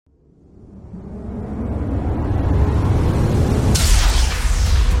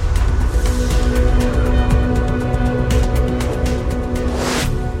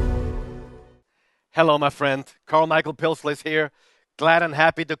Hello, my friend. Carl Michael Pilslis here. Glad and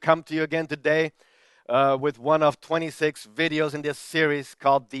happy to come to you again today with one of 26 videos in this series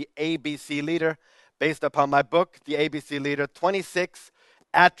called The ABC Leader, based upon my book, The ABC Leader 26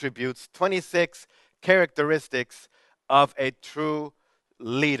 Attributes, 26 Characteristics of a True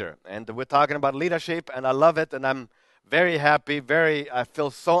Leader. And we're talking about leadership, and I love it, and I'm very happy, I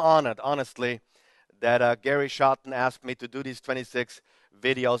feel so honored, honestly, that Gary Schotten asked me to do these 26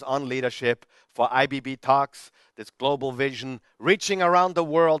 videos on leadership for IBB Talks, this global vision, reaching around the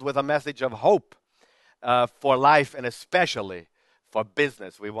world with a message of hope for life and especially for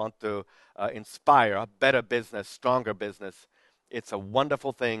business. We want to inspire a better business, stronger business. It's a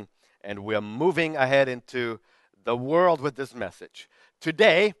wonderful thing, and we're moving ahead into the world with this message.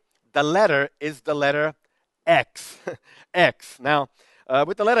 Today, the letter is the letter X. X. Now,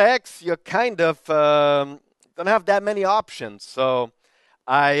 with the letter X, you kind of don't have that many options. So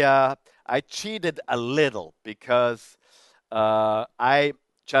I cheated a little because I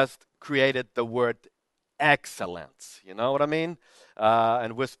just created the word excellence. You know what I mean?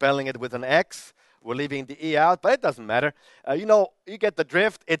 And we're spelling it with an X. We're leaving the E out, but it doesn't matter. You get the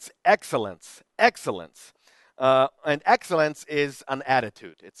drift. It's excellence. Excellence. And excellence is an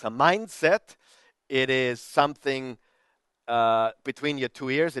attitude. It's a mindset. It is something between your two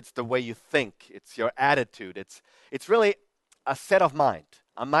ears. It's the way you think. It's your attitude. It's really a set of mind,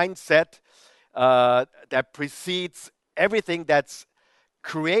 a mindset that precedes everything that's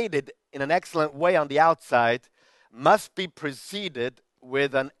created in an excellent way on the outside must be preceded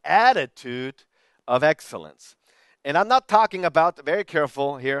with an attitude of excellence. And I'm not talking about, very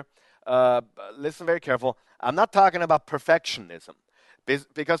careful here, listen very careful, I'm not talking about perfectionism,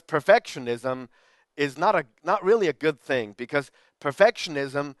 because perfectionism is not really a good thing, because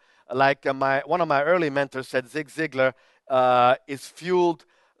perfectionism, like one of my early mentors said, Zig Ziglar, is fueled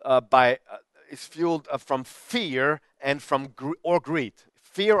from fear and from greed.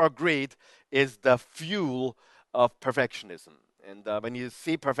 Fear or greed is the fuel of perfectionism. And when you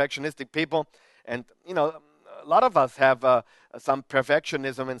see perfectionistic people, and a lot of us have some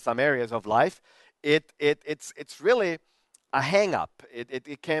perfectionism in some areas of life, it's really a hang-up.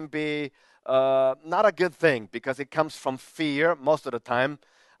 It can be not a good thing because it comes from fear most of the time.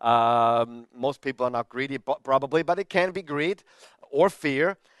 Most people are not greedy, probably, but it can be greed or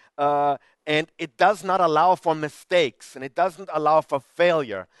fear. And it does not allow for mistakes, and it doesn't allow for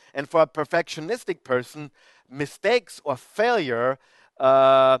failure. And for a perfectionistic person, mistakes or failure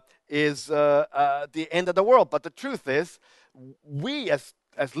is the end of the world. But the truth is, we as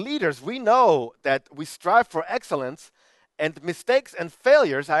leaders, we know that we strive for excellence, and mistakes and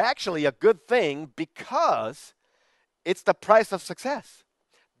failures are actually a good thing because it's the price of success.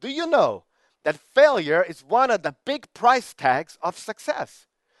 Do you know that failure is one of the big price tags of success?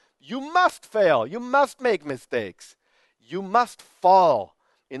 You must fail. You must make mistakes. You must fall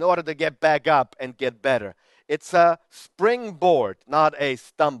in order to get back up and get better. It's a springboard, not a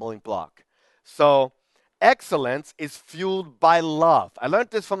stumbling block. So excellence is fueled by love. I learned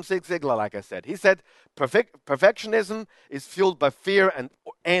this from Zig Ziglar, like I said. He said perfectionism is fueled by fear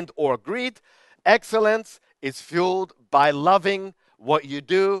and or greed. Excellence is fueled by loving what you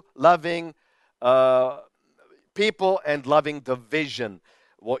do, loving people, and loving the vision,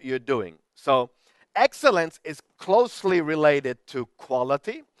 what you're doing. So excellence is closely related to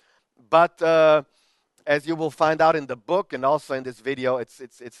quality, but as you will find out in the book and also in this video,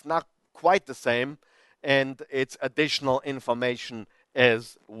 it's not quite the same, and it's additional information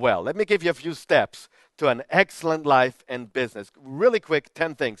as well. Let me give you a few steps to an excellent life and business. Really quick,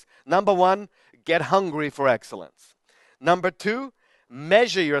 10 things. Number 1, get hungry for excellence. Number 2,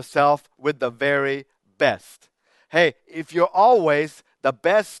 measure yourself with the very best. Hey, if you're always the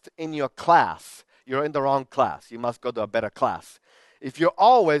best in your class, you're in the wrong class. You must go to a better class. If you're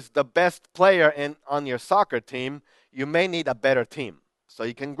always the best player on your soccer team, you may need a better team so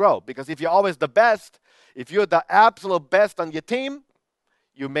you can grow. Because if you're always the best, if you're the absolute best on your team,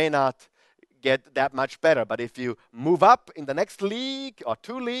 you may not get that much better. But if you move up in the next league or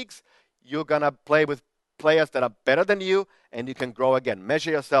 2 leagues, you're going to play with players that are better than you, and you can grow again.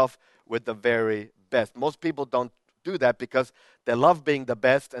 Measure yourself with the very best. Most people don't do that because they love being the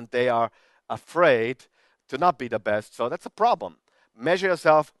best and they are afraid to not be the best. So that's a problem. Measure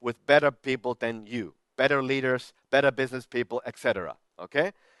yourself with better people than you, better leaders, better business people, etc.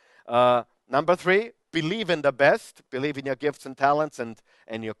 Okay? Number 3, believe in the best. Believe in your gifts and talents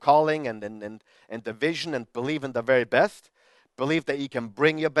and your calling and the vision, and believe in the very best. Believe that you can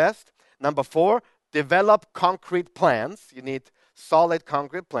bring your best. Number 4, develop concrete plans. You need solid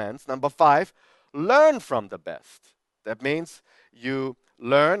concrete plans. Number 5, learn from the best. That means you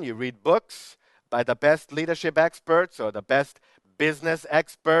learn, you read books, by the best leadership experts or the best business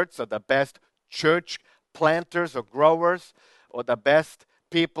experts or the best church planters or growers or the best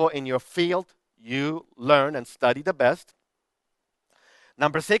people in your field. You learn and study the best.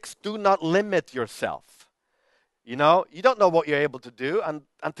 Number 6, do not limit yourself. You know, you don't know what you're able to do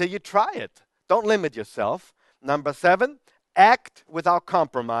until you try it. Don't limit yourself. Number 7, act without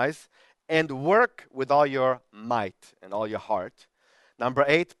compromise and work with all your might and all your heart. Number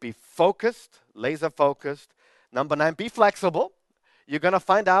 8, be focused, laser focused. Number 9, be flexible. You're going to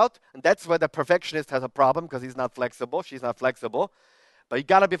find out, and that's where the perfectionist has a problem because he's not flexible, she's not flexible. But you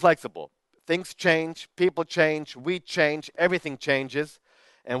got to be flexible. Things change, people change, we change, everything changes.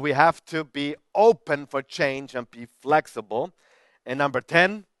 And we have to be open for change and be flexible. And number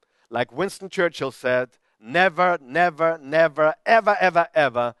 10, like Winston Churchill said, never, never, never, ever, ever,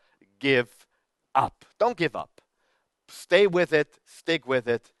 ever give up. Don't give up. Stay with it, stick with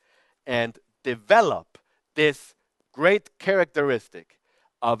it, and develop this great characteristic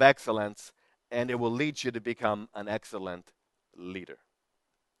of excellence, and it will lead you to become an excellent leader.